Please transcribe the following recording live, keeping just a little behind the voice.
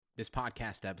This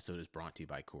podcast episode is brought to you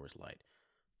by Coors Light.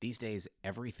 These days,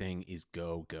 everything is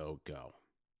go, go, go.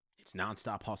 It's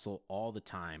nonstop hustle all the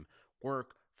time.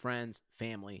 Work, friends,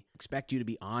 family expect you to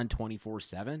be on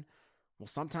 24/7. Well,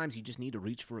 sometimes you just need to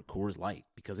reach for a Coors Light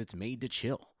because it's made to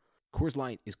chill. Coors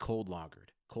Light is cold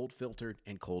lagered, cold filtered,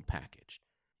 and cold packaged.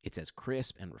 It's as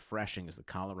crisp and refreshing as the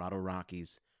Colorado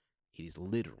Rockies. It is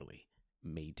literally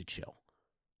made to chill.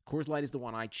 Coors Light is the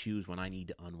one I choose when I need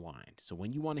to unwind. So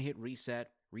when you want to hit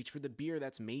reset, reach for the beer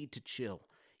that's made to chill.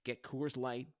 Get Coors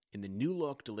Light in the new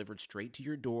look delivered straight to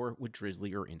your door with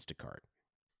Drizzly or Instacart.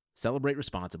 Celebrate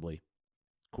responsibly.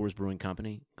 Coors Brewing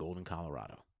Company, Golden,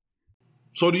 Colorado.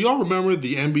 So do y'all remember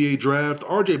the NBA draft?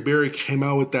 RJ Barrett came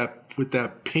out with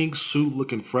that pink suit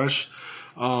looking fresh.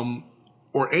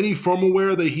 Or any formal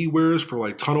wear that he wears for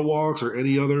like tunnel walks or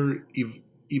any other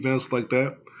events like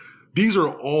that. These are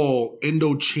all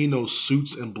Indochino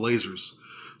suits and blazers.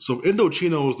 So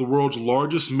Indochino is the world's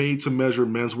largest made-to-measure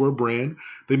menswear brand.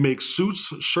 They make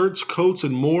suits, shirts, coats,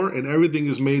 and more, and everything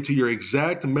is made to your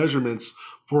exact measurements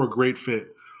for a great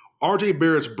fit. RJ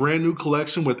Barrett's brand new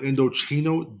collection with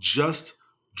Indochino just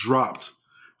dropped,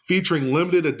 featuring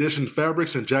limited edition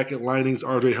fabrics and jacket linings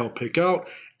RJ helped pick out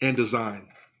and design.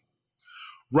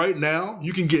 Right now,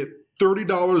 you can get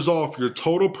 $30 off your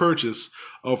total purchase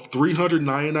of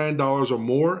 $399 or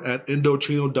more at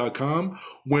Indochino.com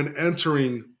when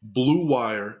entering Blue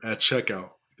Wire at checkout.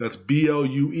 That's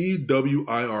BLUEWIRE.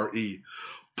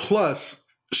 Plus,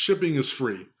 shipping is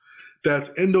free. That's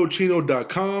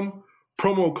Indochino.com,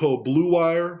 promo code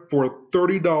BLUEWIRE for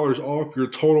 $30 off your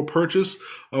total purchase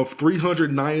of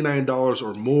 $399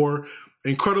 or more.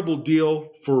 Incredible deal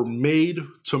for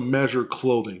made-to-measure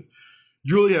clothing.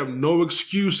 You really have no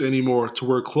excuse anymore to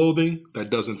wear clothing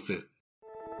that doesn't fit.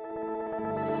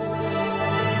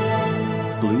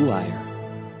 Blue Wire.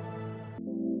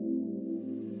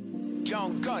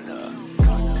 Young Gunner.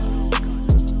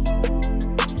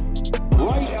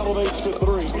 Right elevates to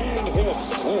three and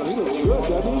hits. Man, he looks good,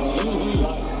 doesn't he?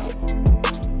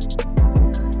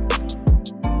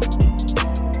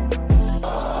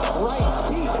 Right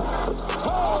deep.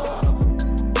 Oh.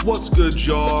 What's good,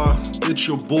 y'all? It's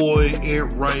your boy,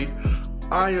 Ant Wright.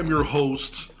 I am your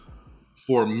host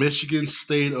for Michigan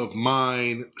State of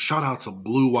Mind. Shout out to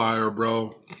Blue Wire,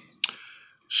 bro.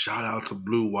 Shout out to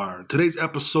Blue Wire. Today's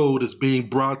episode is being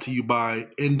brought to you by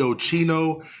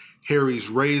Indochino, Harry's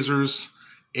Razors,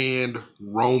 and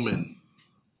Roman.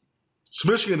 So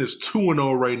Michigan is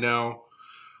 2-0 right now.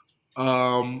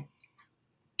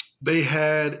 They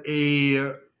had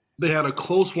a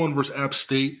close one versus App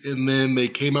State, and then they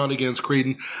came out against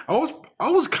Creighton. I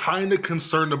was kind of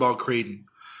concerned about Creighton.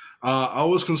 I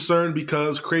was concerned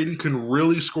because Creighton can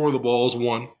really score the balls,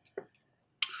 one.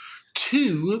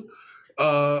 Two,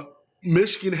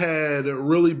 Michigan had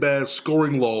really bad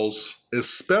scoring lulls,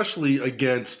 especially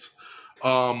against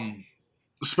both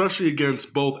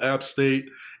App State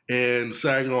and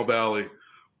Saginaw Valley.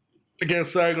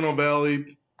 Against Saginaw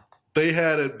Valley, they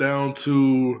had it down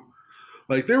to,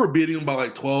 like, they were beating them by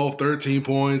like 12, 13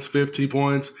 points, 15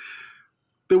 points.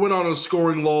 They went on a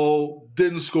scoring lull,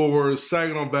 didn't score.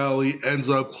 Saginaw Valley ends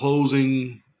up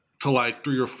closing to like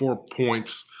 3 or 4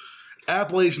 points.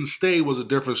 Appalachian State was a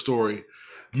different story.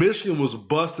 Michigan was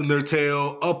busting their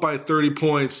tail, up by 30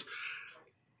 points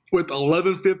with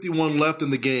 11:51 left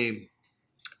in the game.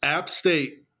 App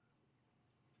State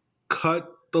cut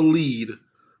the lead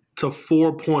to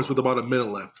 4 points with about a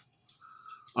minute left.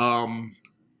 I'm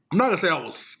not going to say I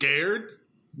was scared,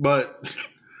 but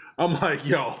I'm like,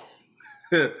 yo,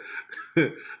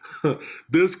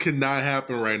 this cannot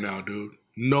happen right now, dude.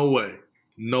 No way.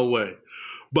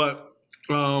 But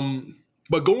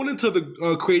going into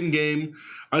the Creighton game,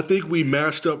 I think we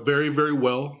matched up very, very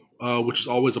well, which is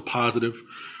always a positive.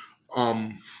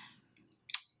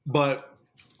 But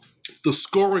the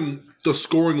scoring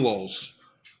lulls,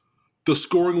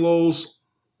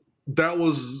 that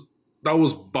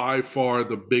was by far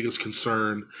the biggest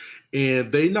concern.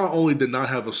 And they not only did not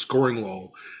have a scoring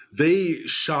lull, they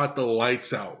shot the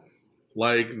lights out.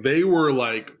 Like, they were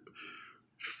like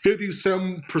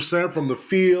 50% from the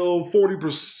field,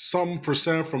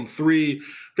 40% from three.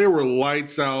 They were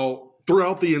lights out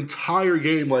throughout the entire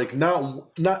game. Like, not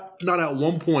at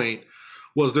one point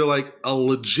was there like a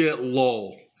legit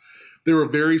lull. They were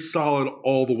very solid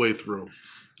all the way through.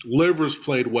 Livers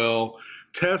played well.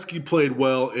 Teskey played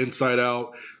well inside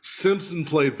out. Simpson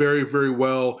played very, very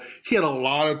well. He had a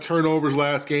lot of turnovers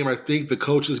last game. I think the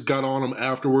coaches got on him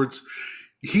afterwards.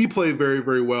 He played very,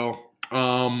 very well.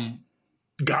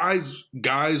 Guys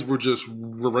were just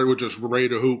ready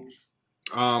to hoop.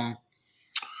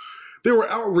 They were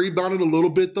out rebounded a little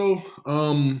bit though.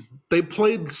 They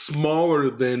played smaller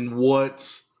than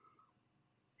what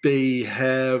they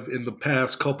have in the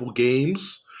past couple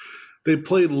games. They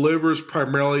played Livers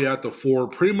primarily at the 4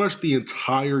 pretty much the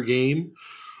entire game.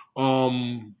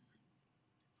 And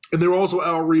they were also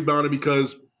out rebounded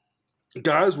because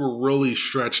guys were really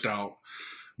stretched out.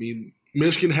 I mean,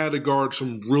 Michigan had to guard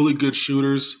some really good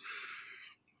shooters.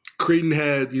 Creighton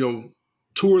had, 2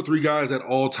 or 3 guys at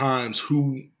all times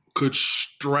who could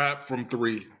strap from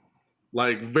 3.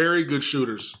 Like, very good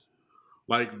shooters.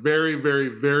 Like, very, very,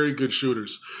 very good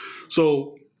shooters.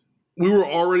 So we were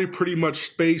already pretty much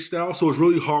spaced out, so it's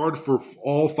really hard for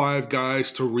all 5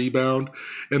 guys to rebound.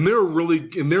 And they're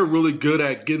really good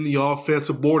at getting the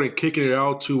offensive board and kicking it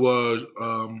out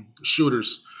to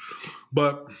shooters.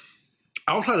 But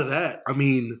outside of that, I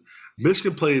mean,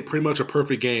 Michigan played pretty much a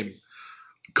perfect game.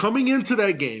 Coming into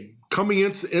that game,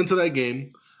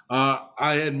 I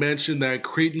had mentioned that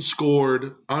Creighton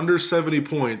scored under 70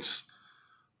 points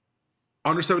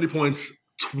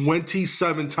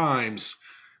 27 times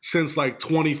since like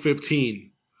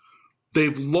 2015.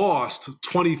 They've lost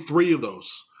 23 of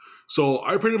those. So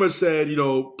I pretty much said,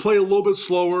 play a little bit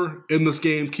slower in this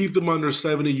game, keep them under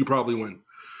 70, you probably win.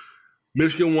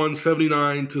 Michigan won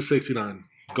 79-69.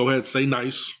 Go ahead, say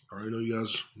nice. I already know you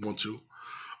guys want to.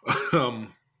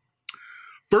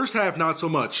 First half, not so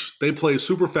much. They played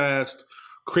super fast.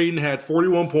 Creighton had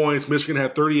 41 points. Michigan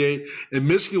had 38. And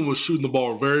Michigan was shooting the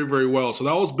ball very, very well. So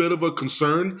that was a bit of a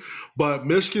concern. But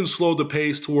Michigan slowed the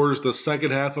pace towards the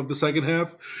second half of the second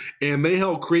half. And they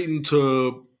held Creighton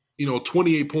to,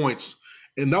 28 points.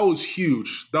 And that was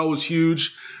huge.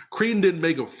 Creighton didn't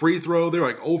make a free throw. They were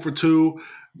like 0 for 2.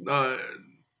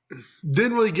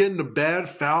 Didn't really get into bad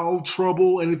foul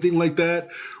trouble, anything like that.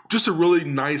 Just a really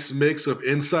nice mix of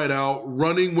inside out,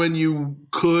 running when you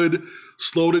could,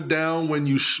 slowed it down when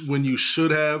you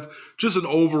should have. Just an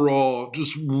overall,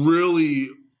 just really,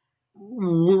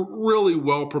 really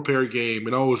well prepared game,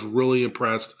 and I was really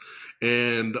impressed.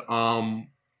 And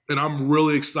I'm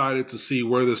really excited to see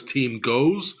where this team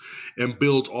goes and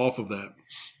builds off of that.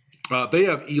 They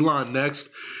have Elon next.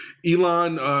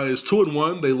 Elon is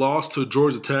 2-1. They lost to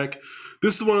Georgia Tech.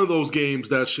 This is one of those games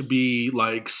that should be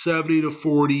like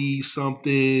 70-40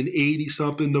 something, 80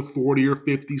 something to 40 or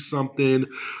 50 something.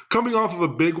 Coming off of a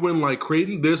big win like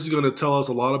Creighton, this is going to tell us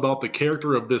a lot about the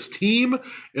character of this team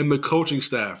and the coaching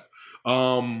staff.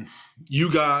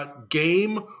 You got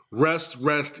game, rest,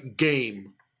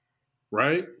 game,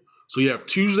 right? So you have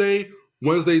Tuesday,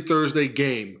 Wednesday, Thursday,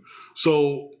 game.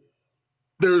 So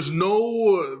there's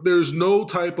no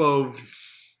type of,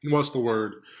 what's the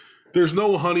word? There's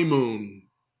no honeymoon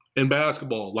in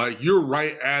basketball. Like, you're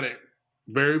right at it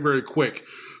very, very quick.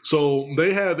 So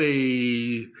they have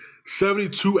a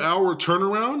 72-hour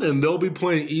turnaround, and they'll be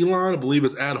playing Elon. I believe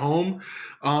it's at home.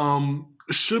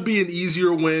 Should be an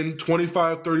easier win,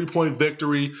 25, 30-point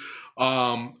victory.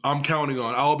 I'm counting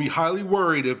on. I'll be highly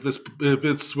worried if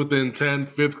it's within 10,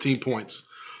 15 points.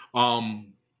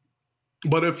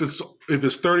 But if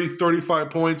it's 30, 35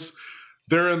 points,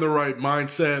 they're in the right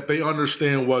mindset. They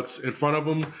understand what's in front of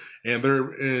them, and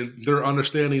they're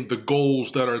understanding the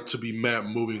goals that are to be met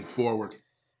moving forward.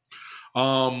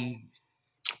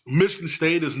 Michigan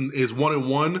State is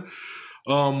 1-1.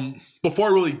 Before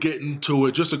I really get into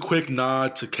it, just a quick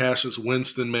nod to Cassius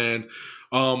Winston, man.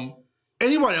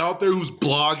 Anybody out there who's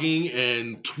blogging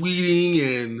and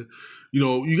tweeting and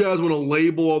you guys want to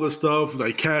label all this stuff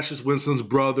like Cassius Winston's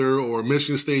brother or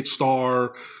Michigan State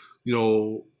star,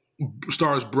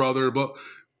 Star's brother, but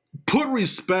put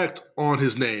respect on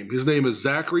his name. His name is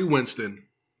Zachary Winston.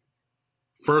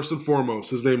 First and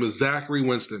foremost, his name is Zachary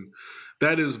Winston.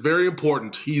 That is very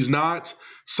important. He's not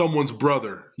someone's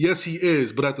brother. Yes, he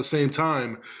is, but at the same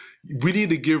time, we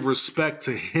need to give respect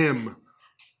to him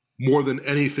more than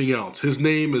anything else. His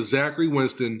name is Zachary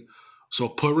Winston, so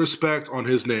put respect on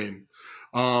his name.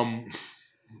 I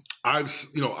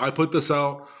put this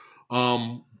out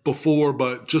before,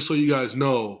 but just so you guys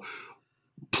know,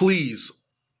 please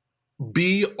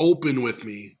be open with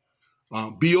me.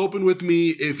 Be open with me.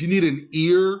 If you need an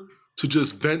ear to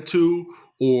just vent to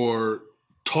or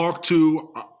talk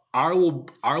to, I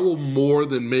will more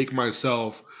than make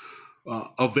myself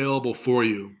available for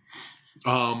you.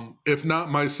 If not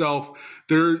myself,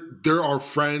 there are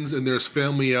friends and there's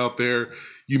family out there.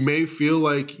 You may feel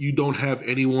like you don't have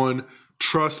anyone.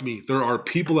 Trust me, there are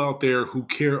people out there who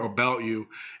care about you.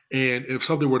 And if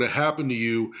something were to happen to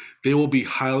you, they will be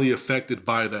highly affected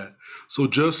by that. So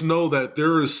just know that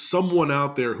there is someone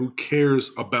out there who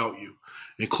cares about you,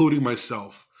 including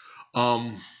myself.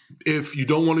 If you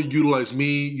don't want to utilize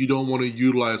me, you don't want to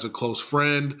utilize a close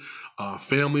friend,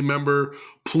 family member,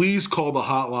 please call the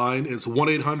hotline. It's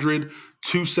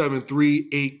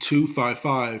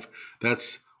 1-800-273-8255.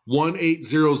 That's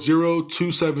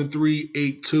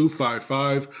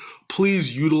 1-800-273-8255.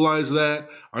 Please utilize that.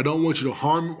 I don't want you to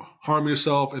harm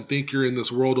yourself and think you're in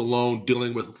this world alone,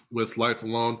 dealing with life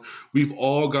alone. We've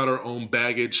all got our own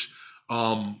baggage.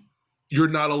 You're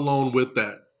not alone with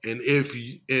that. And if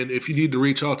you need to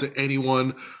reach out to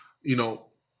anyone,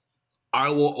 I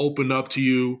will open up to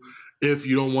you. If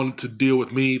you don't want to deal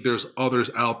with me, there's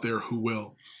others out there who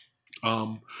will.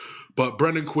 But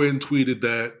Brendan Quinn tweeted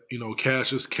that,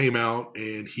 Cassius came out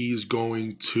and he's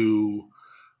going to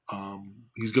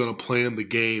plan the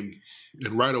game.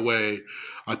 And right away,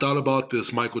 I thought about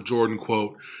this Michael Jordan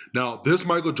quote. Now, this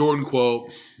Michael Jordan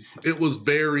quote, it was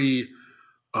very,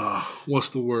 what's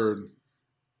the word?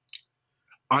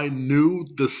 I knew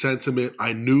the sentiment.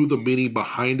 I knew the meaning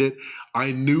behind it.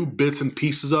 I knew bits and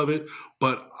pieces of it,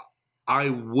 but I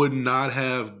would not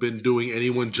have been doing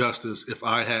anyone justice if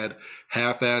I had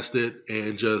half-assed it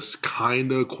and just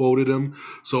kind of quoted him.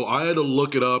 So I had to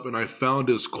look it up, and I found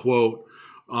his quote.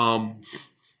 The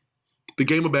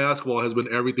game of basketball has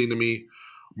been everything to me,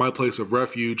 my place of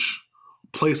refuge,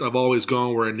 place I've always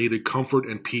gone where I needed comfort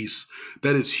and peace.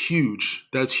 That is huge.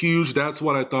 That's huge. That's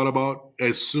what I thought about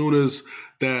as soon as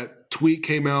that tweet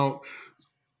came out.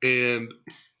 And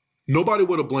nobody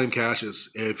would have blamed Cassius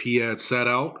if he had sat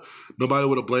out. Nobody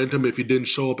would have blamed him if he didn't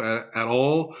show up at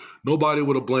all. Nobody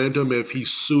would have blamed him if he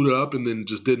suited up and then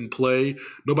just didn't play.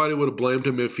 Nobody would have blamed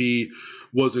him if he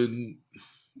was in,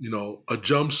 a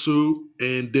jumpsuit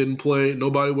and didn't play.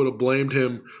 Nobody would have blamed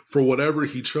him for whatever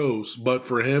he chose. But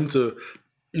for him to,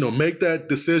 make that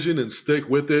decision and stick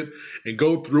with it and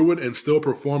go through it and still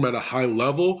perform at a high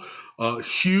level,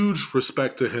 huge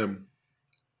respect to him.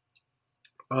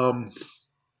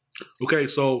 Okay,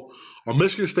 so on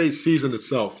Michigan State's season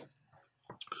itself,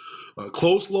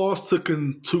 close loss to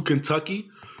Kentucky.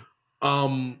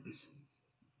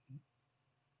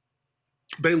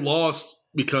 They lost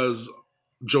because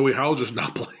Joey Hauser's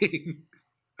not playing,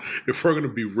 if we're going to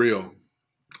be real.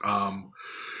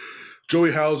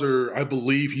 Joey Hauser, I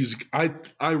believe I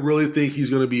really think he's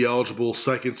going to be eligible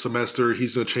second semester.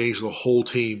 He's going to change the whole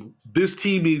team. This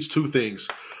team needs two things: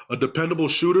 a dependable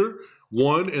shooter,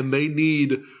 one, and they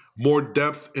need more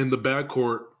depth in the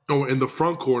backcourt or in the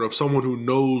front court of someone who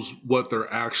knows what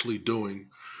they're actually doing.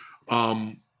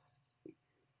 Bingham,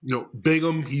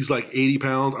 he's like 80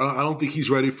 pounds. I don't think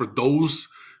he's ready for those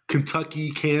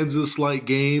Kentucky, Kansas-like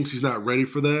games. He's not ready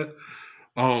for that.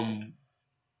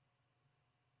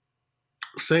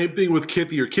 Same thing with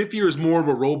Kithier. Kithier is more of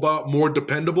a robot, more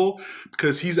dependable,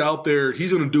 because he's out there.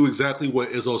 He's going to do exactly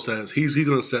what Izzo says. He's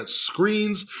going to set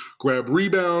screens, grab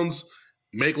rebounds,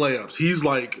 make layups. He's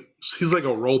like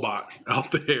a robot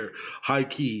out there, high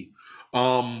key.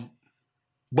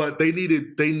 But they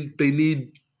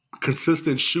need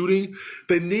consistent shooting.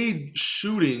 They need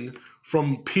shooting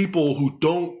from people who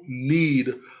don't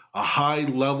need a high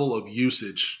level of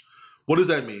usage. What does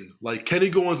that mean? Like Kenny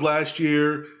Goins last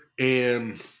year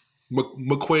and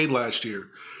McQuaid last year.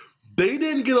 They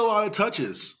didn't get a lot of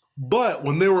touches, but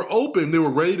when they were open, they were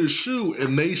ready to shoot,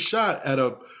 and they shot at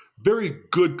a very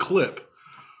good clip.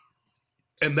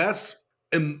 And that's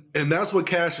what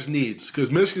Cassius needs, because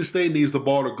Michigan State needs the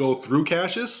ball to go through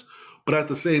Cassius, but at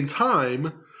the same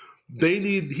time,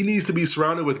 he needs to be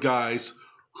surrounded with guys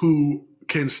who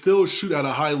can still shoot at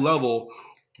a high level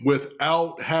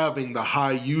without having the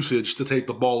high usage to take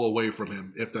the ball away from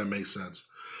him, if that makes sense.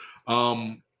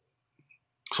 So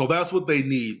that's what they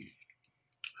need.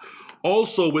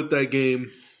 Also with that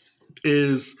game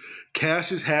is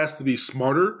Cassius has to be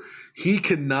smarter. He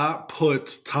cannot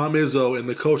put Tom Izzo and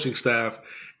the coaching staff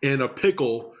in a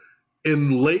pickle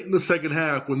late in the second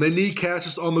half when they need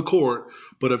Cassius on the court.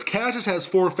 But if Cassius has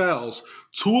 4 fouls,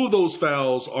 2 of those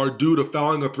fouls are due to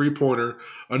fouling a three-pointer.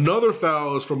 Another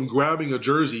foul is from grabbing a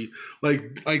jersey.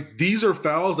 Like these are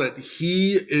fouls that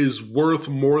he is worth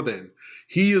more than.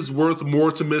 He is worth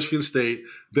more to Michigan State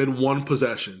than one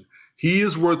possession. He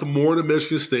is worth more to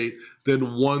Michigan State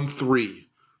than 1 3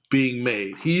 being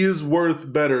made. He is worth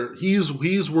better.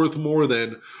 He's worth more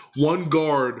than one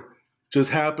guard just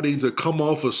happening to come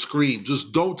off a screen.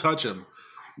 Just don't touch him.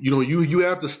 You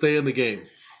have to stay in the game.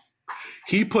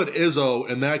 He put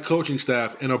Izzo and that coaching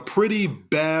staff in a pretty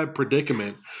bad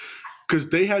predicament because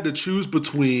they had to choose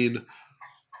between,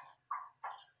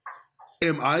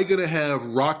 am I going to have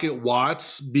Rocket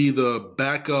Watts be the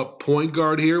backup point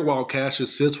guard here while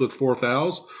Cassius sits with 4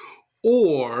 fouls?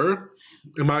 Or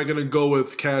am I going to go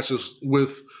with Cassius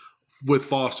with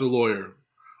Foster Loyer?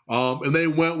 And they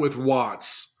went with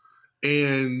Watts.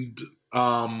 And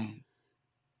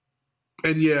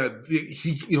And yeah,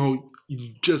 you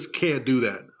just can't do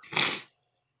that.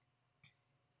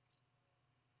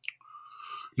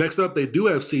 Next up, they do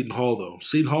have Seton Hall, though.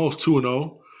 Seton Hall is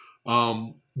 2-0.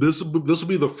 This will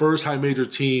be the first high major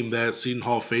team that Seton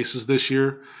Hall faces this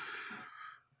year.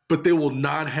 But they will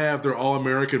not have their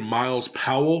All-American Miles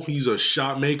Powell. He's a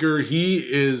shot maker.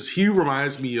 He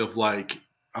reminds me of how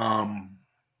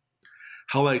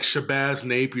Shabazz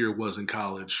Napier was in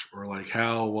college, or like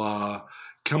how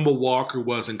Kemba Walker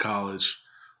was in college,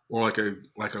 or like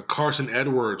a Carson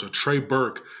Edwards or Trey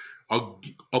Burke, a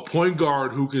point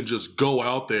guard who can just go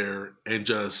out there and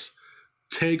just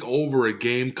take over a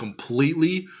game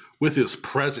completely with his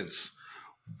presence,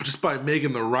 just by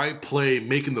making the right play,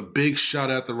 making the big shot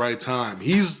at the right time.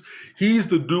 He's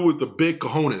the dude with the big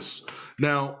cojones.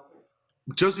 Now,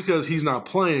 just because he's not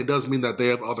playing doesn't mean that they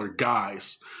have other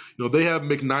guys. They have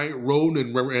McKnight,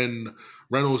 Roden, and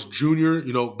Reynolds Jr.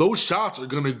 Those shots are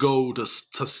going to go to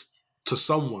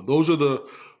someone. Those are the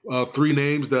three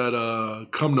names that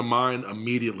come to mind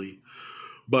immediately.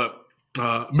 But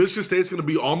Michigan State's going to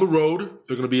be on the road.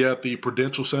 They're going to be at the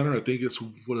Prudential Center. I think it's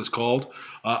what it's called.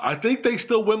 I think they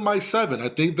still win by 7. I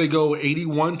think they go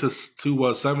 81 to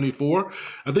 74.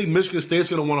 I think Michigan State's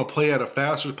going to want to play at a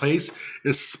faster pace,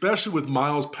 especially with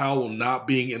Miles Powell not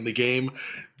being in the game.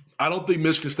 I don't think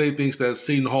Michigan State thinks that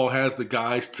Seton Hall has the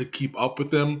guys to keep up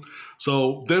with them.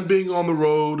 So them being on the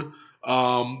road,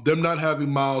 them not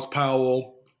having Miles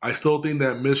Powell, I still think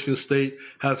that Michigan State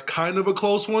has kind of a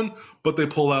close one, but they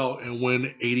pull out and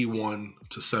win 81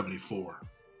 to 74.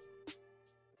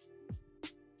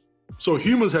 So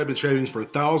humans have been shaving for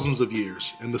thousands of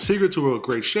years, and the secret to a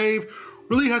great shave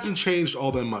really hasn't changed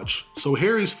all that much. So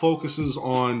Harry's focuses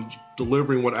on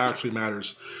delivering what actually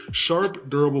matters: sharp,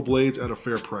 durable blades at a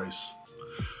fair price.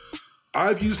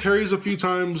 I've used Harry's a few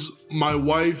times. My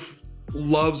wife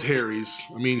loves Harry's.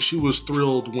 I mean, she was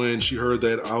thrilled when she heard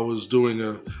that I was doing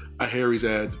a Harry's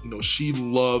ad. She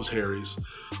loves Harry's.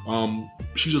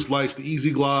 She just likes the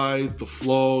easy glide, the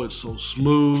flow. It's so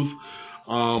smooth.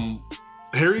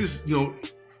 Harry's,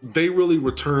 they really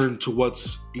return to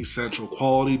what's essential: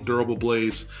 quality, durable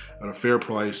blades at a fair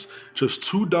price. Just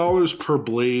 $2 per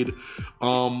blade.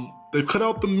 They've cut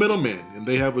out the middleman, and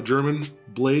they have a German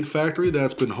blade factory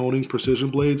that's been honing precision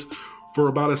blades for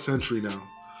about a century now,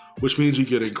 which means you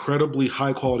get incredibly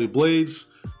high quality blades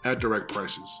at direct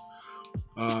prices.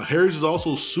 Harry's is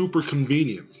also super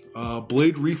convenient.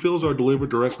 Blade refills are delivered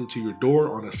directly to your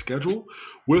door on a schedule,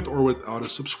 with or without a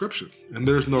subscription, and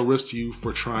there's no risk to you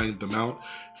for trying them out.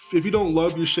 If you don't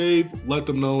love your shave, let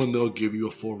them know and they'll give you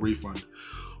a full refund.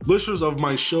 Listeners of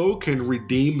my show can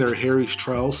redeem their Harry's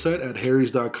trial set at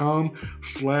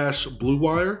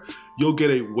harrys.com/bluewire. You'll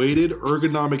get a weighted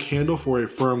ergonomic handle for a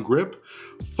firm grip,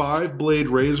 5-blade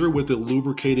razor with a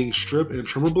lubricating strip and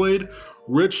trimmer blade,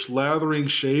 rich lathering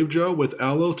shave gel with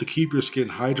aloe to keep your skin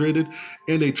hydrated,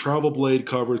 and a travel blade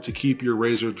cover to keep your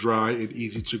razor dry and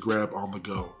easy to grab on the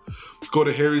go. Go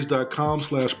to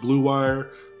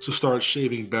harrys.com/bluewire to start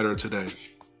shaving better today.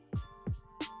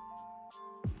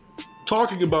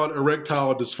 Talking about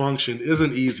erectile dysfunction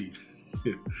isn't easy.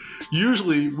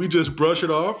 Usually we just brush it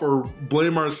off or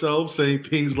blame ourselves, saying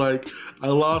things like, I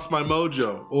lost my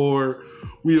mojo, or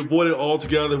we avoid it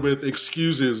altogether with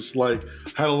excuses like,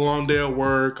 had a long day at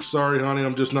work, sorry honey,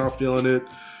 I'm just not feeling it.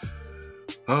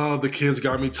 The kids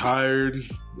got me tired.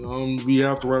 We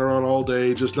have to run around all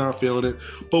day, just not feeling it.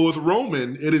 But with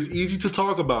Roman, it is easy to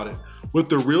talk about it. With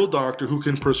the real doctor who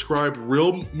can prescribe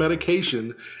real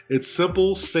medication, it's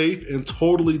simple, safe, and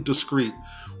totally discreet.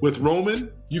 With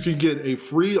Roman, you can get a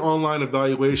free online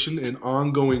evaluation and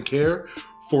ongoing care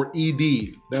for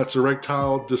ED. That's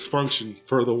erectile dysfunction,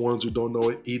 for the ones who don't know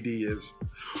what ED is.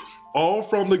 All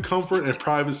from the comfort and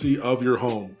privacy of your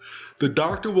home. The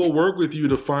doctor will work with you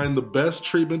to find the best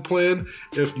treatment plan.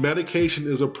 If medication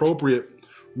is appropriate,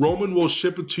 Roman will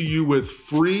ship it to you with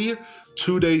free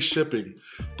 2-day shipping.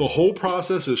 The whole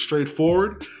process is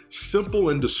straightforward, simple,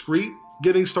 and discreet.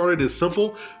 Getting started is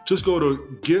simple. Just go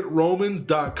to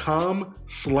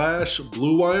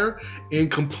getroman.com/bluewire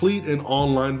and complete an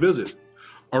online visit.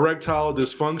 Erectile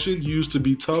dysfunction used to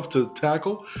be tough to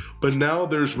tackle, but now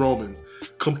there's Roman.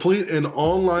 Complete an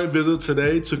online visit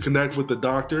today to connect with the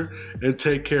doctor and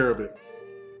take care of it.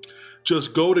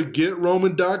 Just go to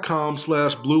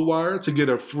getroman.com/bluewire to get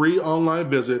a free online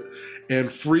visit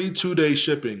and free 2-day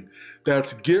shipping.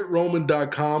 That's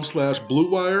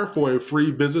getroman.com/bluewire for a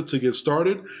free visit to get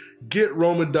started.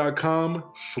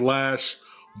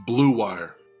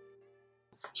 getroman.com/bluewire.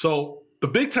 So the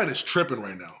Big Ten is tripping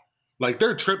right now. Like,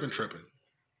 they're tripping.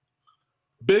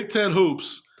 Big Ten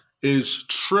Hoops is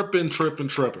tripping.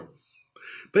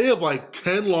 They have like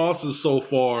 10 losses so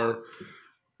far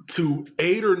to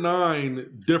 8 or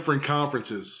 9 different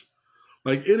conferences.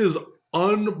 Like, it is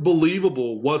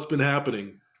unbelievable what's been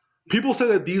happening. People say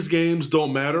that these games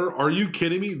don't matter. Are you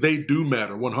kidding me? They do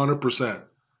matter, 100%.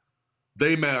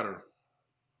 They matter.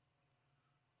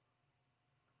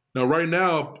 Now, right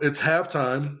now, it's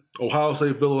halftime. Ohio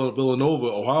State, Villanova.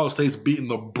 Ohio State's beating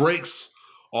the brakes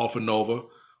off of Nova,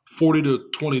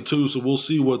 40-22. So we'll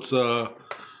see what's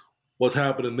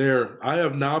happening there. I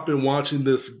have not been watching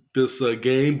this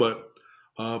game, but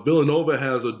Villanova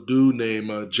has a dude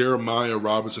named Jeremiah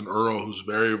Robinson Earl who's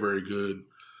very, very good.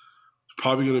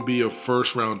 Probably going to be a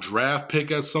first-round draft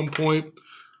pick at some point,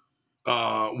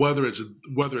 whether it's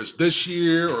this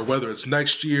year or whether it's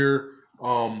next year.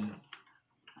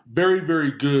 Very,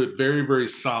 very good, very, very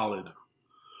solid.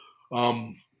 But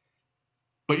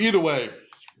either way,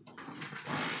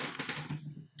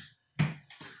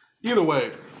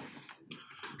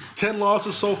 10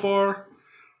 losses so far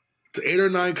to 8 or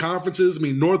 9 conferences. I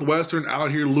mean, Northwestern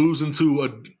out here losing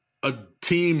to a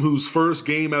team whose first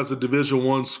game as a Division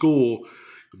I school.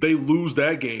 If they lose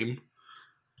that game,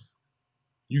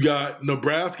 you got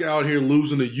Nebraska out here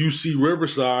losing to UC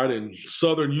Riverside and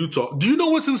Southern Utah. Do you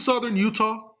know what's in Southern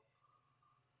Utah?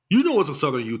 You know what's in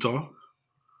Southern Utah.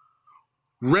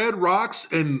 Red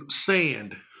rocks and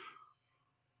sand.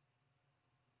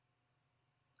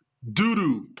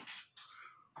 Doo-doo.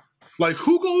 Like,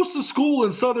 who goes to school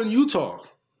in Southern Utah?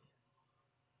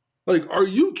 Like, are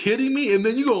you kidding me? And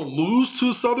then you gonna lose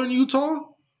to Southern Utah?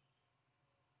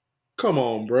 Come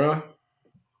on, bruh.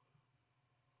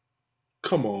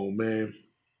 Come on, man.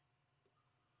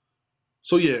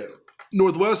 So, yeah,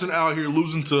 Northwestern out here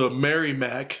losing to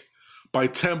Merrimack by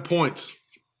 10 points.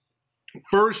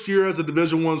 First year as a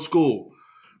Division I school.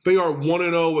 They are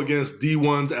 1-0 against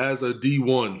D1s as a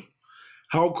D1.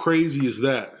 How crazy is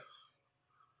that?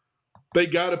 They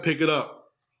got to pick it up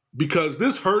because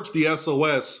this hurts the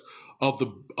SOS of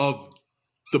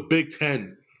the Big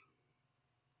Ten.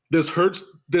 This hurts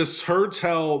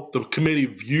how the committee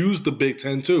views the Big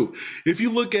Ten too. If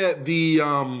you look at the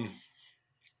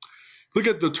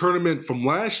tournament from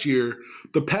last year,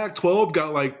 the Pac-12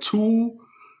 got like 2.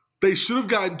 They should have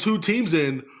gotten 2 teams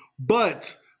in,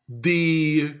 but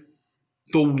the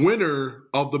winner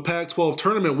of the Pac-12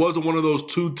 tournament wasn't one of those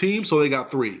 2 teams, so they got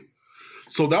 3.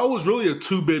 So that was really a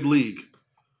 2-bid league.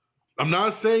 I'm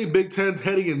not saying Big Ten's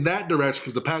heading in that direction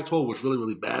because the Pac-12 was really,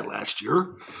 really bad last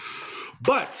year.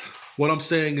 But what I'm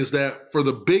saying is that for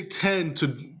the Big Ten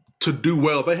to do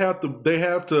well, they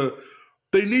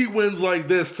need wins like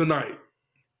this tonight.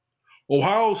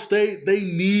 Ohio State, they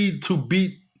need to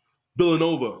beat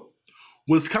Villanova.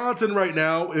 Wisconsin right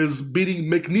now is beating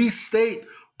McNeese State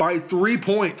by 3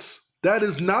 points. That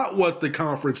is not what the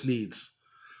conference needs.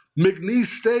 McNeese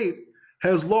State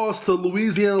has lost to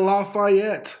Louisiana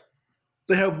Lafayette.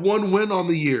 They have 1 win on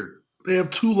the year. They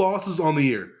have 2 losses on the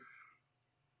year.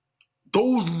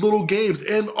 Those little games.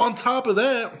 And on top of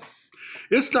that,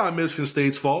 it's not Michigan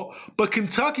State's fault, but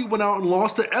Kentucky went out and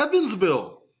lost to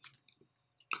Evansville.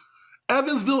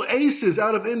 Evansville Aces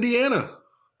out of Indiana.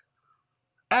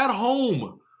 At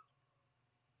home.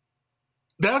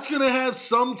 That's going to have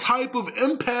some type of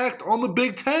impact on the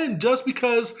Big Ten just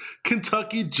because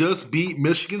Kentucky just beat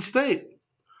Michigan State.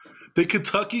 Then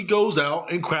Kentucky goes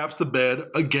out and craps the bed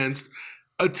against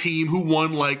a team who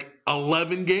won like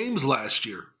 11 games last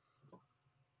year.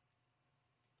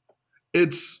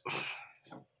 It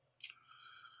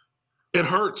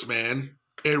hurts, man.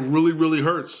 It really, really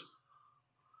hurts.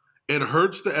 It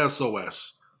hurts the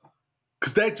SOS.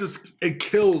 Because it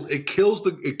kills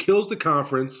the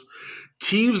conference.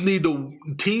 Teams need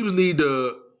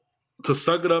to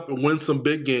suck it up and win some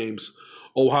big games.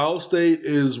 Ohio State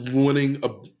is winning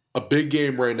a big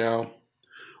game right now.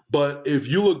 But if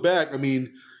you look back, I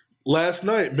mean, last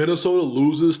night Minnesota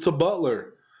loses to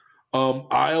Butler.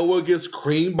 Iowa gets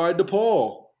creamed by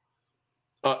DePaul.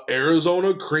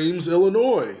 Arizona creams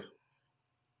Illinois.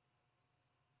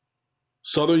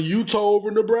 Southern Utah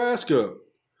over Nebraska.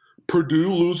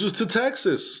 Purdue loses to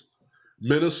Texas.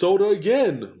 Minnesota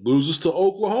again loses to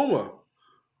Oklahoma.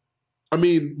 I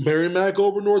mean, Merrimack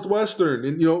over Northwestern.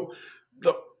 And,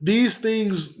 these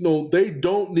things, they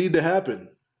don't need to happen.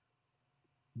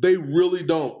 They really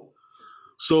don't.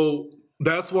 So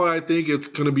that's why I think it's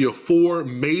going to be a 4,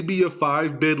 maybe a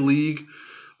 5-bid league.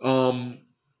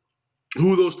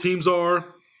 Who those teams are,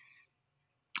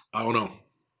 I don't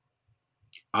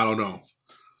know.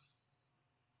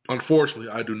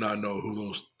 Unfortunately, I do not know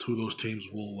who those teams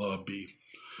will be.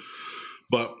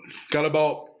 But got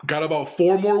about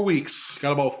 4 more weeks.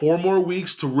 Got about 4 more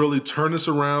weeks to really turn this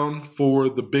around for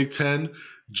the Big Ten.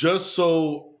 just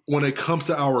so when it comes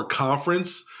to our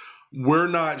conference, we're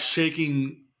not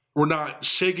shaking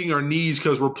our knees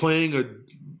because we're playing a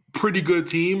pretty good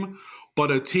team,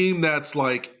 but a team that's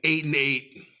like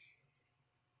 8-8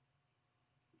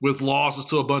 with losses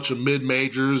to a bunch of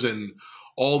mid-majors and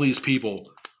all these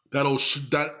people.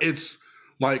 That it's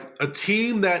like a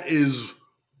team that is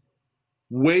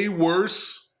way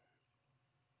worse.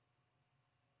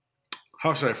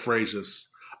 How should I phrase this?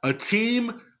 A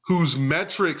team whose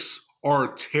metrics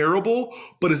are terrible,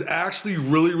 but is actually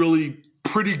really, really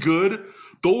pretty good.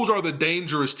 Those are the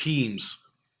dangerous teams.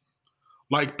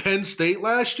 Like Penn State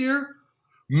last year,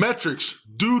 metrics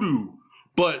doo-doo,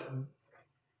 but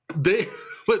they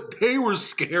were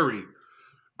scary.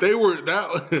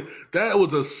 That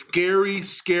was a scary,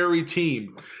 scary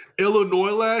team.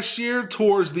 Illinois last year,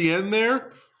 towards the end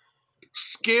there,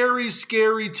 scary,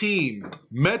 scary team.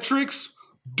 Metrics,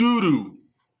 doo-doo.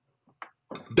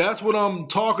 That's what I'm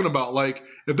talking about. Like,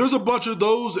 if there's a bunch of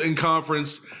those in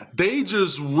conference, they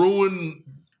just ruin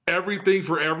everything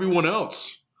for everyone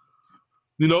else.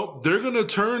 You know, they're going to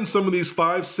turn some of these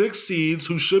 5-6 seeds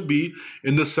who should be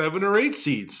into 7 or 8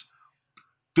 seeds.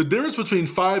 The difference between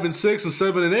 5 and 6 and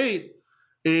 7 and 8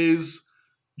 is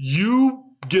you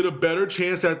get a better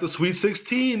chance at the Sweet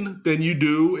 16 than you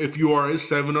do if you are a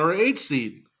 7 or 8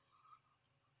 seed.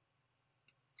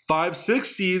 5-6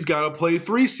 seeds got to play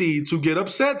 3 seeds who get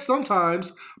upset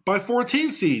sometimes by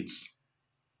 14 seeds.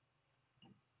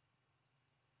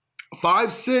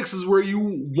 5-6 is where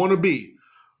you want to be.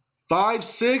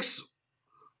 5-6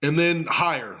 and then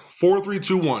higher.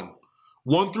 4-3-2-1.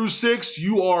 1 through 6,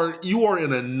 you are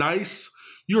in a nice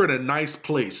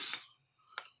place.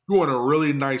 You're in a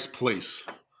really nice place.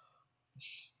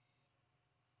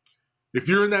 If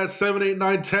you're in that 7, 8,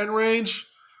 9, 10 range,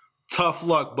 tough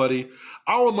luck, buddy.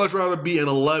 I would much rather be an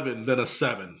 11 than a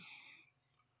 7.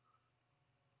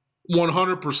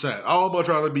 100%. I would much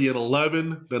rather be an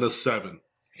 11 than a 7.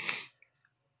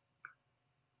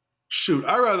 Shoot,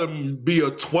 I'd rather be a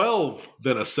 12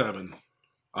 than a 7,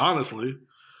 honestly.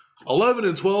 11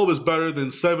 and 12 is better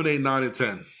than 7, 8, 9, and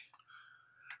 10.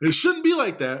 It shouldn't be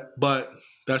like that, but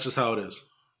that's just how it is.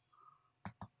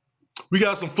 We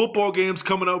got some football games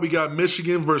coming up. We got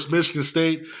Michigan versus Michigan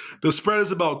State. The spread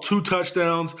is about 2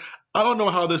 touchdowns. I don't know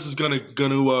how this is gonna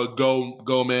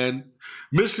go, man.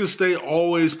 Michigan State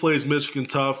always plays Michigan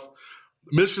tough.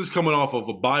 Michigan's coming off of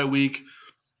a bye week.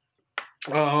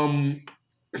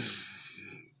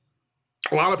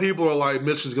 A lot of people are like,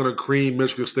 Michigan's going to cream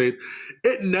Michigan State.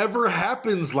 It never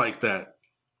happens like that.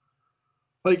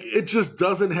 Like, it just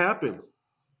doesn't happen.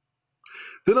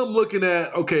 Then I'm looking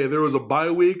at, okay, there was a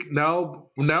bye week. Now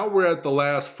we're at the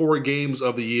last 4 games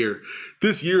of the year.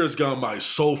 This year has gone by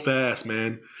so fast,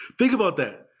 man. Think about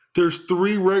that. There's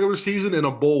 3 regular season and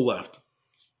a bowl left.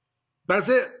 That's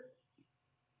it.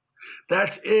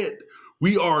 That's it.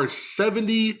 We are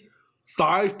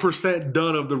 75%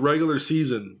 done of the regular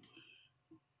season.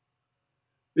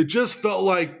 It just felt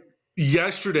like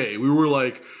yesterday. We were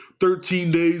like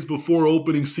 13 days before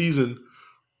opening season,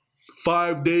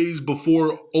 5 days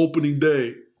before opening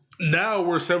day. Now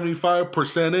we're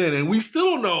 75% in, and we still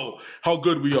don't know how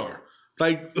good we are.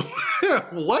 Like,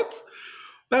 what?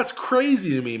 That's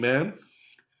crazy to me, man.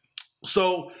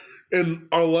 So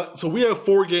we have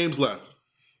 4 games left.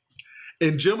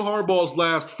 In Jim Harbaugh's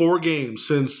last 4 games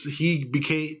since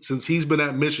he's been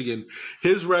at Michigan,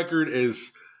 his record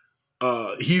is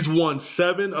he's won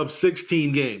 7 of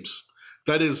 16 games.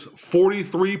 That is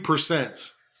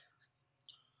 43%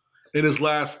 in his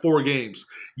last 4 games.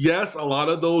 Yes, a lot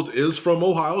of those is from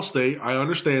Ohio State. I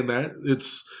understand that.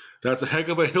 That's a heck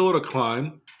of a hill to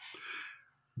climb.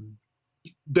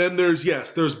 Then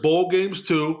there's bowl games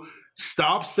too.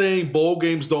 Stop saying bowl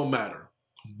games don't matter.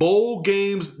 Bowl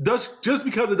games, just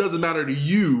because it doesn't matter to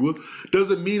you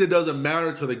doesn't mean it doesn't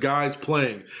matter to the guys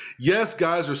playing. Yes,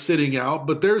 guys are sitting out,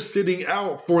 but they're sitting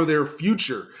out for their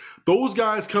future. Those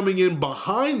guys coming in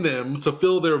behind them to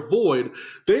fill their void,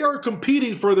 they are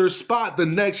competing for their spot the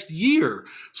next year.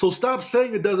 So stop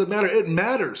saying it doesn't matter. It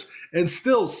matters. And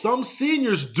still, some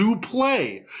seniors do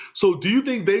play. So do you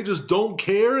think they just don't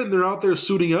care and they're out there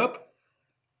suiting up?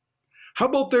 How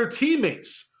about their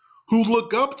teammates who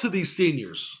look up to these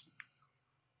seniors?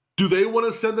 Do they want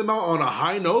to send them out on a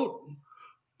high note?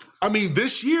 I mean,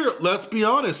 this year, let's be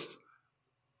honest,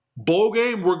 bowl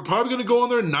game, we're probably going to go on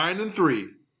there 9-3.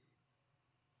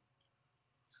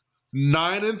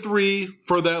 9-3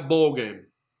 for that bowl game.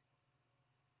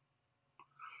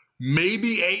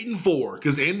 Maybe 8-4,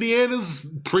 because Indiana's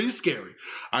pretty scary.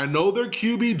 I know their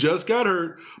QB just got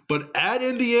hurt, but at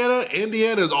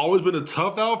Indiana has always been a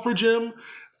tough out for Jim.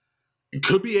 It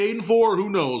could be 8-4, who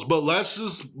knows? But let's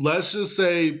just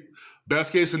say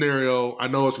best case scenario. I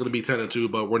know it's going to be 10-2,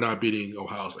 but we're not beating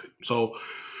Ohio State. So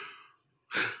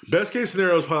best case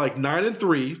scenario is probably like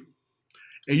 9-3,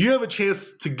 and you have a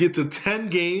chance to get to 10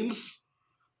 games,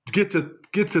 to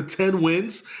get to 10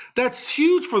 wins. That's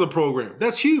huge for the program.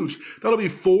 That's huge. That'll be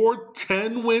 4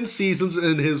 10-win seasons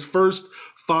in his first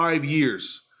 5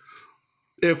 years.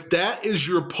 If that is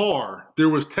your par, there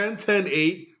was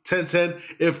 10-10-8, 10-10.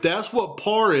 If that's what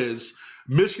par is,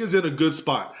 Michigan's in a good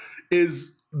spot.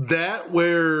 Is that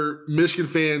where Michigan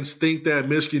fans think that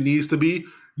Michigan needs to be?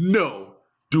 No.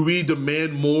 Do we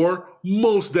demand more?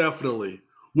 Most definitely.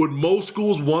 Would most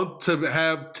schools want to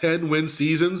have 10-win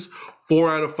seasons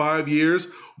 4 out of 5 years?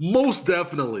 Most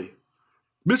definitely.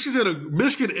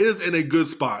 Michigan is in a good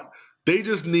spot. They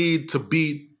just need to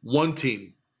beat one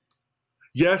team.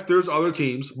 Yes, there's other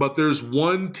teams, but there's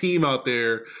one team out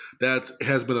there that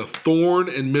has been a thorn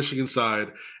in Michigan's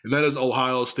side, and that is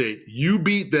Ohio State. You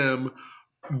beat them,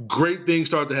 great things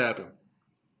start to happen.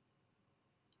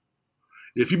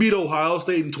 If you beat Ohio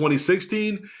State in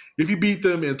 2016, if you beat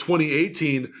them in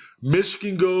 2018,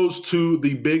 Michigan goes to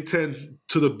the Big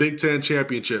Ten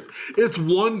championship. It's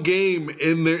one game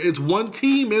in there. It's one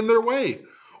team in their way.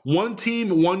 One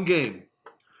team, one game.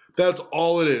 That's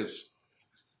all it is.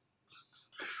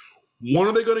 When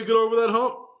are they going to get over that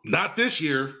hump? Not this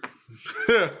year.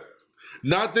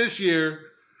 Not this year.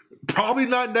 Probably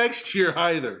not next year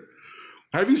either.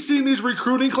 Have you seen these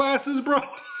recruiting classes, bro?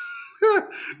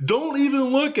 Don't even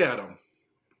look at them.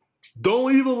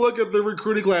 Don't even look at the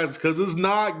recruiting classes because it's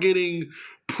not getting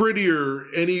prettier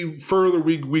any further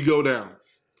we go down.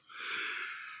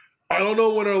 I don't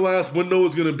know when our last window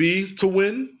is going to be to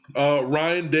win.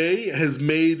 Ryan Day has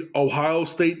made Ohio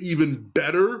State even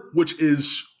better, which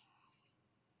is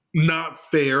not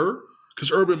fair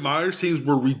because Urban Meyer's teams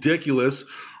were ridiculous.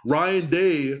 Ryan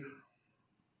Day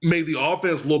made the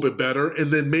offense a little bit better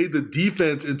and then made the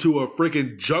defense into a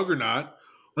freaking juggernaut.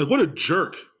 Like, what a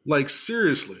jerk. Like,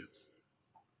 seriously.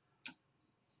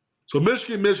 So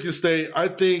Michigan State,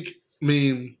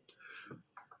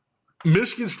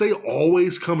 Michigan State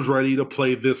always comes ready to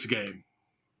play this game.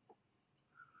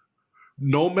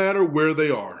 No matter where they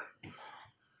are.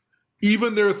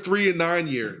 Even their 3-9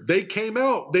 year, they came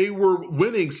out, they were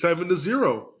winning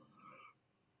 7-0.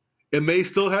 And they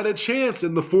still had a chance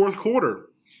in the fourth quarter.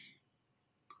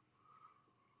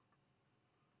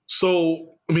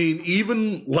 So,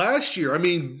 even last year,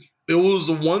 it was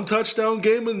a one-touchdown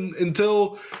game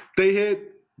until they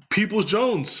hit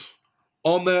Peoples-Jones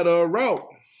on that route.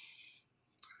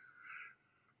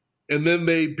 And then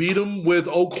they beat them with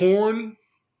O'Korn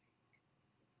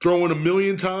throwing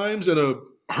 1,000,000 times in a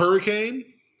hurricane.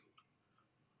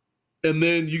 And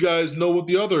then you guys know what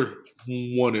the other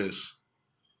one is.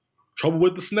 Trouble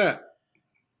with the snap.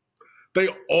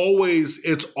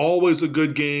 It's always a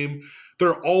good game.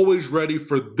 They're always ready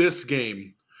for this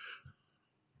game.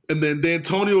 And then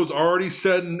D'Antonio's already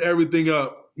setting everything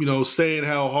up, saying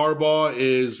how Harbaugh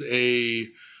is a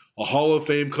Hall of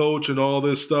Fame coach and all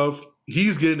this stuff.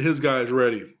 He's getting his guys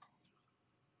ready.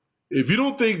 If you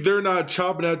don't think they're not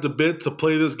chopping at the bit to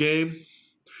play this game,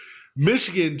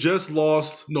 Michigan just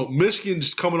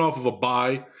coming off of a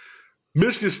bye.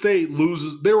 Michigan State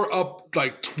loses. They were up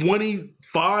like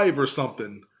 25 or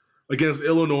something against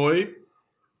Illinois.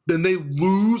 Then they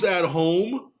lose at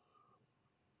home.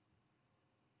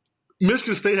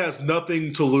 Michigan State has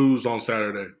nothing to lose on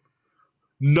Saturday.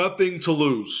 Nothing to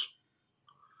lose.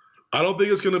 I don't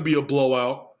think it's going to be a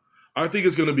blowout. I think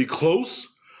it's going to be close.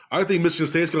 I think Michigan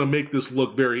State's going to make this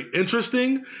look very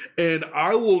interesting, and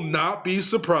I will not be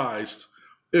surprised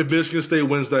if Michigan State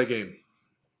wins that game.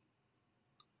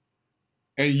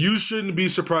 And you shouldn't be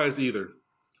surprised either.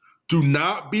 Do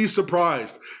not be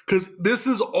surprised, because this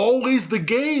is always the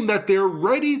game that they're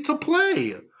ready to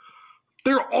play.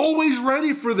 They're always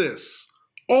ready for this.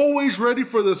 Always ready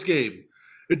for this game.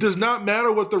 It does not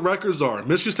matter what the records are.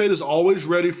 Michigan State is always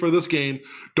ready for this game.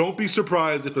 Don't be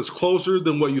surprised if it's closer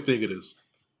than what you think it is.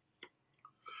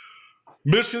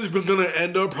 Michigan's going to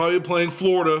end up probably playing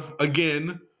Florida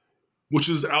again, which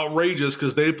is outrageous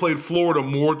because they played Florida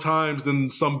more times than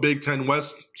some Big Ten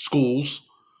West schools.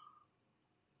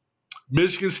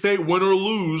 Michigan State, win or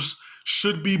lose,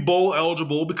 should be bowl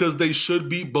eligible because they should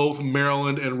beat both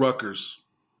Maryland and Rutgers.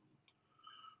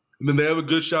 And then they have a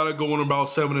good shot at going about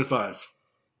 7-5.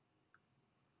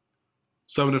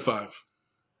 7-5.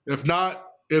 If not,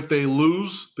 if they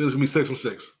lose, then it's going to be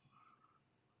 6-6.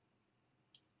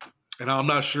 And I'm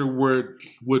not sure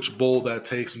which bowl that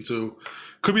takes them to.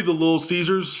 Could be the Little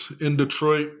Caesars in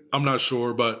Detroit. I'm not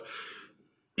sure, but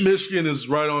Michigan is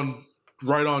right on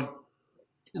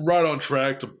right on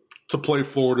track to play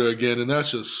Florida again, and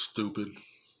that's just stupid.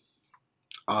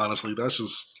 Honestly, that's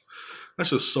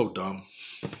just so dumb.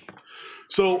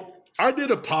 So I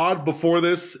did a pod before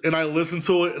this, and I listened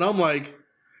to it, and I'm like,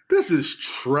 this is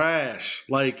trash.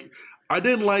 Like, I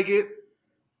didn't like it.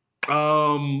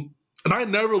 And I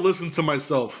never listened to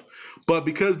myself. But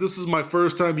because this is my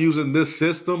first time using this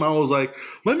system, I was like,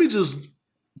 let me just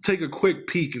take a quick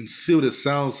peek and see what it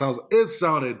sounds.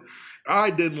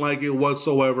 I didn't like it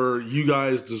whatsoever. You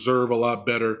guys deserve a lot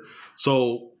better.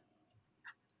 So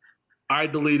I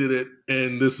deleted it,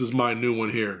 and this is my new one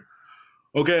here.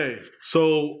 Okay,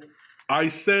 so I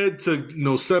said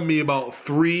to send me about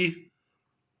 3.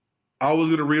 I was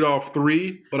going to read off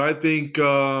 3, but I think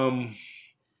I'm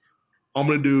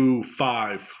going to do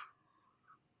 5.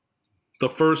 The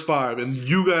first 5. And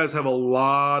you guys have a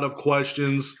lot of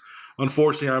questions.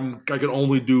 Unfortunately, I can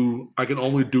only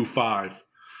do 5.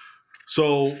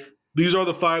 So these are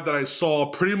the 5 that I saw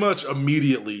pretty much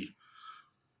immediately.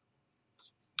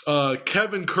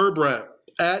 Kevin Kerbrat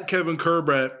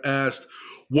asked,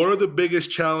 what are the biggest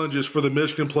challenges for the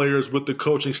Michigan players with the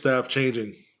coaching staff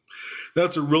changing?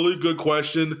 That's a really good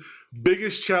question.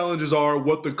 Biggest challenges are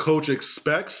what the coach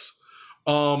expects.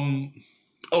 A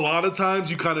lot of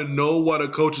times you kind of know what a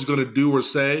coach is going to do or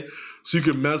say, so you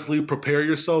can mentally prepare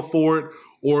yourself for it.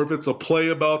 Or if it's a play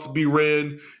about to be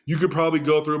ran, you could probably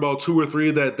go through about 2 or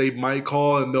 3 that they might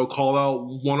call, and they'll call out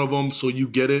one of them so you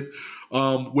get it.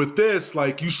 With this,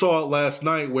 like you saw it last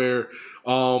night where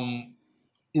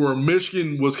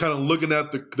Michigan was kind of looking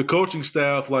at the coaching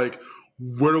staff like,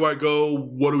 where do I go?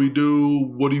 What do we do?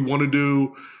 What do you want to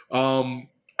do?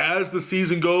 As the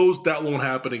season goes, that won't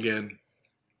happen again.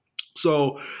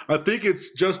 So I think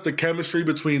it's just the chemistry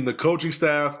between the coaching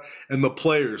staff and the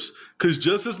players. Because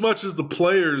just as much as the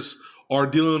players are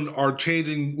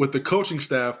changing with the coaching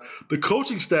staff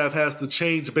has to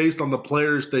change based on the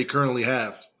players they currently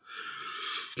have.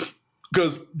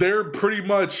 Because they're pretty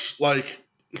much like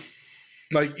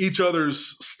each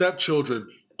other's stepchildren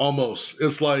almost.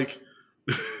 It's like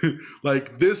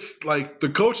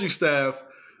the coaching staff,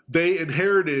 they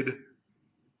inherited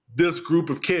this group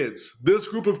of kids. This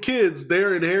group of kids,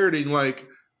 they're inheriting like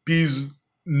these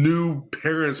new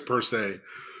parents per se.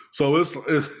 So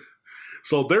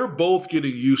so they're both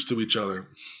getting used to each other.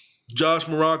 Josh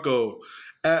Morocco,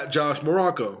 at Josh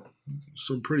Morocco.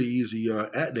 Some pretty easy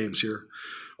at names here.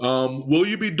 Will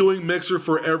you be doing Mixer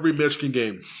for every Michigan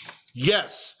game?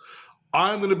 Yes,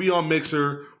 I'm going to be on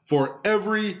Mixer for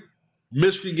every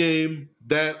Michigan game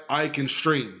that I can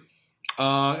stream.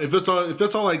 If it's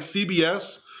on like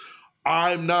CBS,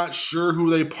 I'm not sure who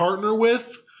they partner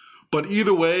with, but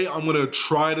either way, I'm going to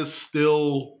try to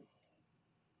still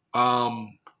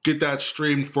get that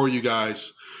streamed for you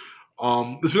guys.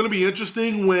 It's going to be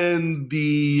interesting when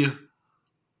the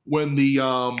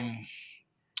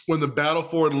Battle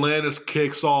for Atlantis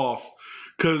kicks off,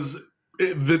 because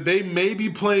they may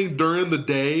be playing during the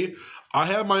day. I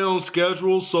have my own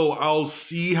schedule, so I'll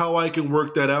see how I can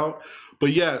work that out.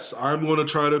 But yes, I'm going to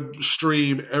try to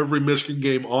stream every Michigan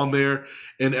game on there.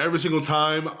 And every single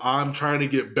time, I'm trying to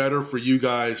get better for you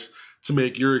guys to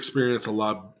make your experience a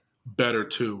lot better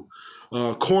too.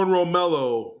 Cornrow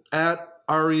Mello, at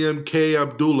REMK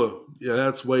Abdullah. Yeah,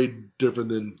 that's way different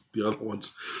than the other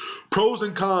ones. Pros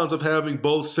and cons of having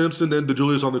both Simpson and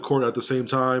DeJulius on the court at the same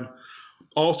time.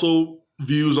 Also,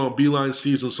 views on Beilein's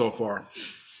season so far.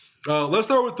 Let's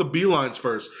start with the Beilines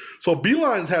first. So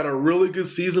Beilines had a really good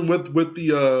season with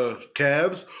the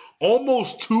Cavs,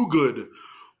 almost too good.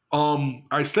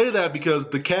 I say that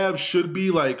because the Cavs should be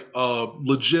like a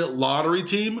legit lottery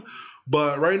team,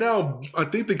 but right now I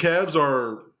think the Cavs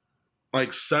are like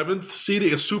 7th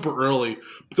seeded. It's super early,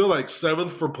 but they're like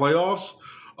 7th for playoffs.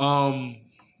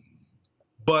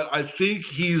 But I think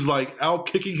he's like out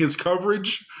kicking his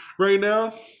coverage right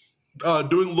now,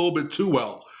 doing a little bit too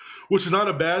well, which is not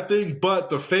a bad thing, but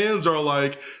the fans are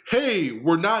like, hey,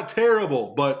 we're not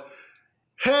terrible, but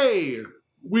hey,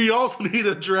 we also need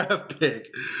a draft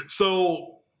pick.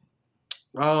 So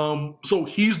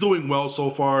he's doing well so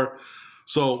far.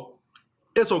 So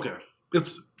it's okay.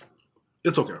 It's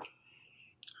okay.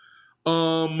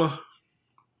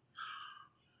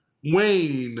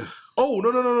 Wayne. Oh,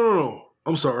 no.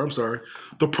 I'm sorry.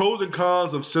 The pros and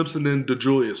cons of Simpson and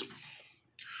DeJulius.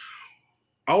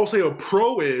 I will say a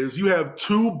pro is you have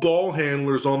 2 ball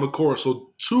handlers on the court.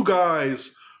 So 2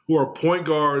 guys who are point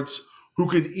guards who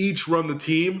can each run the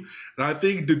team. And I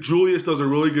think DeJulius does a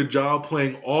really good job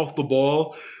playing off the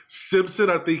ball. Simpson,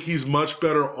 I think he's much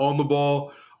better on the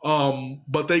ball.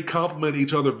 But they complement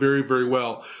each other very, very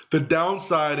well. The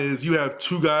downside is you have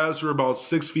 2 guys who are about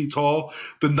 6 feet tall.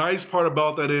 The nice part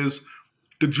about that is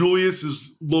DeJulius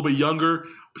is a little bit younger.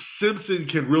 Simpson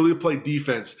can really play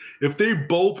defense. If they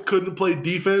both couldn't play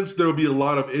defense, there would be a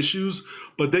lot of issues.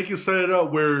 But they can set it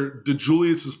up where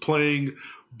DeJulius is playing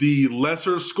the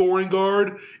lesser scoring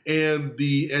guard,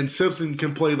 and Simpson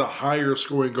can play the higher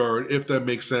scoring guard, if that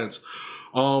makes sense.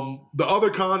 The other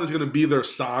con is going to be their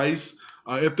size.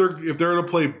 If they're going to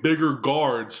play bigger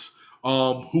guards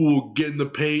who will get in the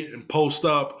paint and post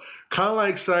up, kind of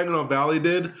like Saginaw Valley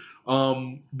did,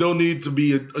 there'll need to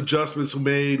be adjustments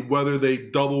made, whether they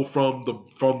double from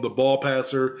the ball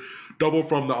passer, double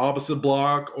from the opposite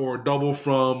block, or double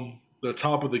from the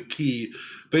top of the key.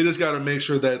 They just got to make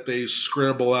sure that they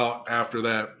scramble out after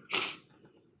that.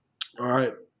 All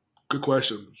right, good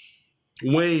question.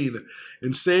 Wayne,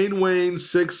 Insane Wayne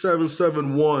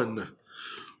 6771.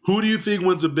 Who do you think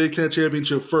wins the Big Ten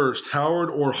championship first, Howard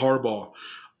or Harbaugh?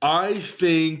 I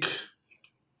think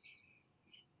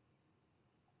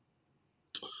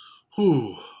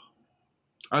Juwan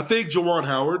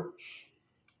Howard.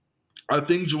 I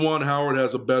think Juwan Howard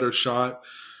has a better shot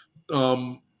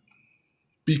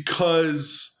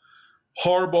because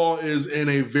Harbaugh is in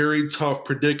a very tough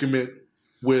predicament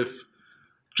with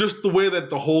just the way that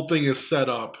the whole thing is set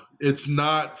up. It's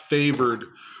not favored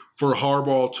for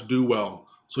Harbaugh to do well.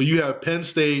 So you have Penn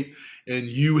State and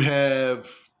you have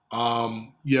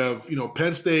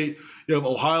Penn State, you have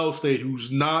Ohio State,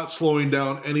 who's not slowing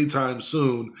down anytime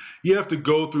soon. You have to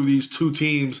go through these two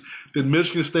teams. Then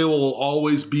Michigan State will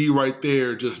always be right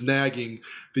there, just nagging.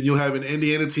 Then you'll have an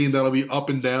Indiana team that'll be up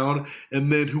and down, and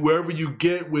then whoever you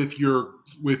get with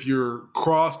your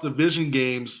cross division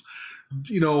games,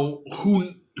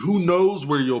 who knows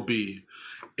where you'll be.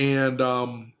 And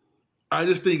I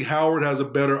just think Howard has a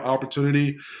better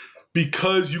opportunity,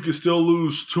 because you can still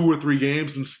lose 2 or 3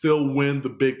 games and still win the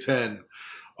Big Ten.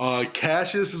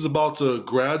 Cassius is about to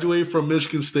graduate from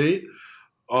Michigan State.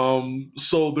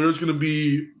 So there's going to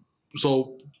be –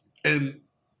 and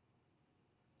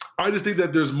I just think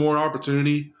that there's more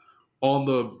opportunity on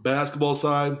the basketball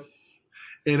side.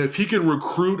 And if he can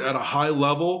recruit at a high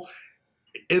level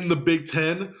in the Big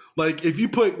Ten, like if you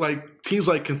put like teams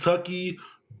like Kentucky,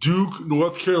 Duke,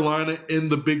 North Carolina in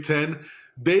the Big Ten,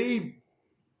 they're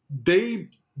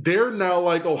now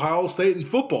like Ohio State in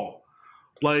football.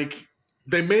 Like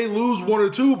they may lose 1 or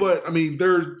 2, but I mean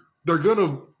they're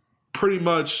gonna pretty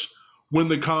much win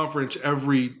the conference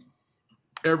every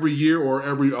year or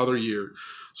every other year.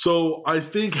 So I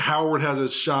think Howard has a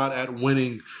shot at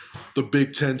winning the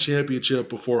Big Ten championship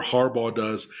before Harbaugh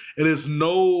does. It is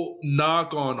no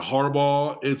knock on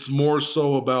Harbaugh. It's more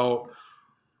so about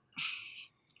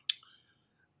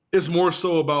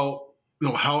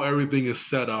how everything is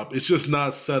set up. It's just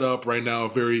not set up right now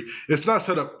it's not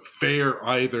set up fair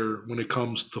either when it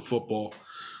comes to football.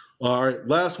 All right,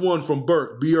 last one from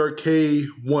Burke,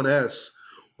 BRK1S.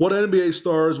 What NBA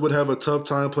stars would have a tough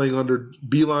time playing under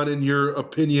Beilein in your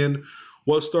opinion?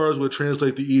 What stars would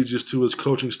translate the easiest to his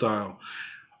coaching style?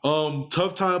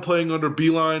 Tough time playing under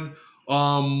Beilein,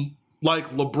 like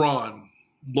LeBron.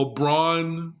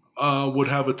 LeBron would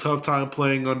have a tough time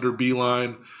playing under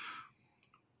Beilein.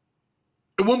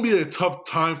 It wouldn't be a tough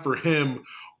time for him,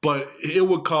 but it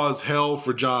would cause hell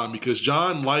for John, because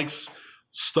John likes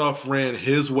stuff ran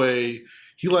his way.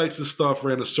 He likes his stuff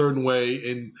ran a certain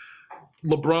way, and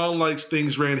LeBron likes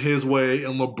things ran his way,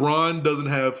 and LeBron doesn't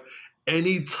have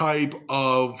any type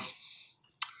of,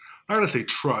 I'm not going to say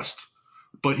trust,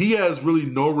 but he has really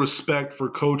no respect for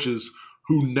coaches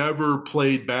who never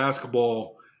played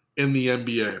basketball in the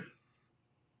NBA,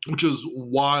 which is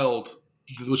wild,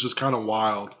 which is kind of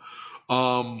wild.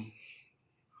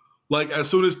 Like as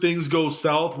soon as things go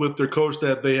south with their coach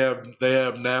that they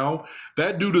have now,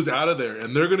 that dude is out of there,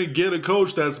 and they're gonna get a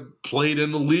coach that's played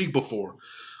in the league before.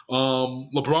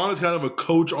 LeBron is kind of a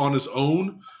coach on his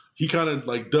own. He kind of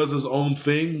like does his own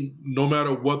thing, no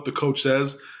matter what the coach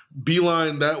says.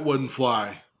 Beilein, that wouldn't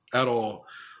fly at all.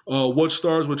 What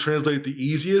stars would translate the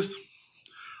easiest?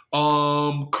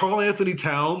 Karl Anthony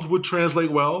Towns would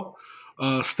translate well.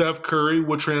 Steph Curry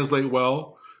would translate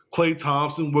well. Klay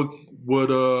Thompson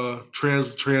would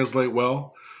translate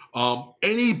well.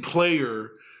 Any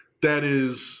player that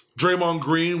is Draymond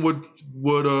Green would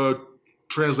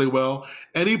translate well.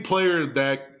 Any player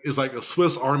that is like a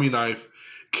Swiss Army knife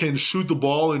can shoot the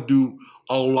ball and do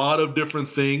a lot of different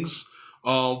things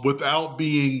without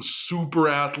being super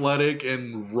athletic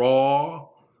and raw,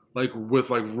 like with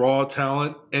like raw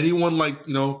talent. Anyone like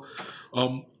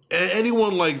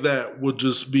anyone like that would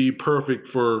just be perfect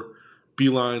for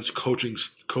Beilein's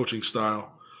coaching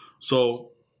style. So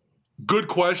good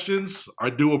questions. I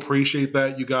do appreciate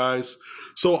that, you guys.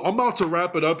 So I'm about to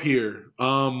wrap it up here.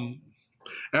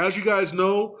 As you guys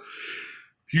know,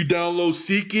 You download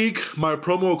SeatGeek. My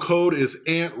promo code is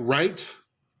AntRight.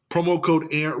 Promo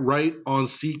code AntRight on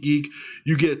SeatGeek.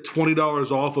 You get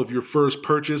 $20 off of your first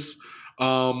purchase.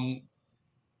 You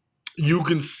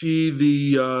can see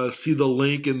the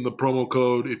link in the promo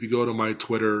code if you go to my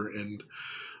Twitter, and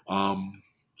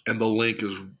the link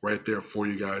is right there for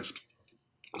you guys.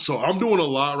 So I'm doing a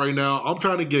lot right now. I'm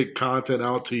trying to get content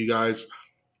out to you guys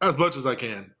as much as I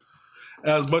can.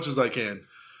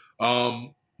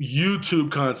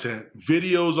 YouTube content,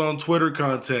 videos on Twitter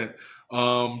content,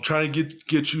 trying to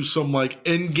get you some like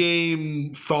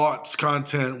in-game thoughts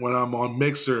content when I'm on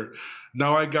Mixer.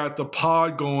 Now I got the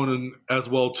pod going as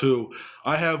well too.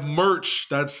 I have merch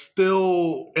that's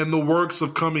still in the works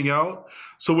of coming out.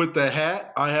 So with the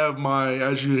hat, I have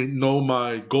as you know,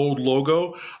 my gold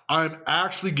logo. I'm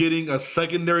actually getting a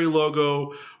secondary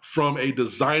logo from a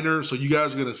designer. So you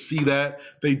guys are going to see that.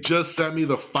 They just sent me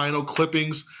the final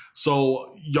clippings.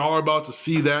 So y'all are about to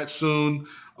see that soon.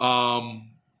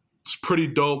 It's pretty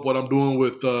dope what I'm doing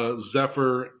with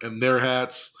Zephyr and their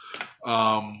hats.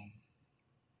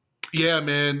 Yeah,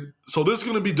 man. So this is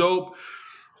going to be dope.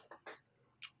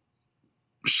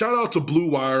 Shout out to Blue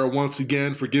Wire once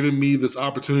again for giving me this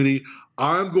opportunity.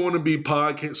 I'm going to be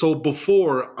podcast. So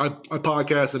before I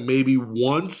podcasted maybe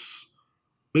once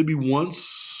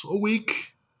a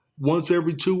week, once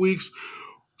every 2 weeks.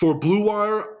 For Blue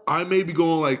Wire, I may be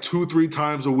going like 2-3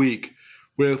 times a week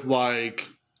with like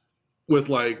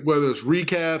whether it's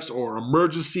recaps or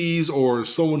emergencies or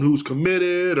someone who's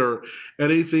committed or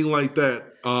anything like that.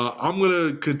 I'm going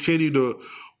to continue to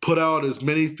put out as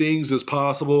many things as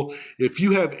possible. If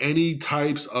you have any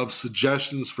types of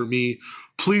suggestions for me,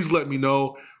 please let me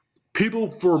know. People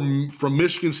from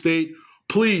Michigan State,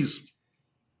 please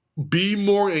be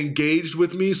more engaged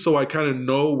with me so I kind of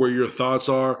know where your thoughts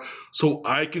are so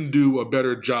I can do a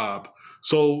better job.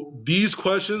 So these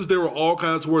questions, they were all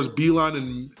kind of towards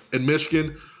Beeline and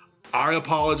Michigan. I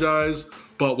apologize,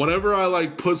 but whenever I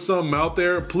put something out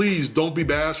there, please don't be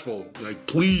bashful.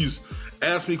 Please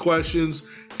ask me questions,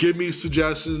 give me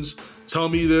suggestions, tell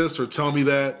me this or tell me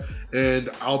that, and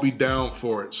I'll be down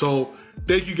for it. So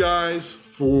thank you guys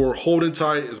for holding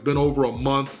tight. It's been over a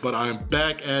month, but I'm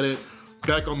back at it,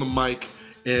 back on the mic,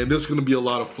 and this is going to be a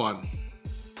lot of fun.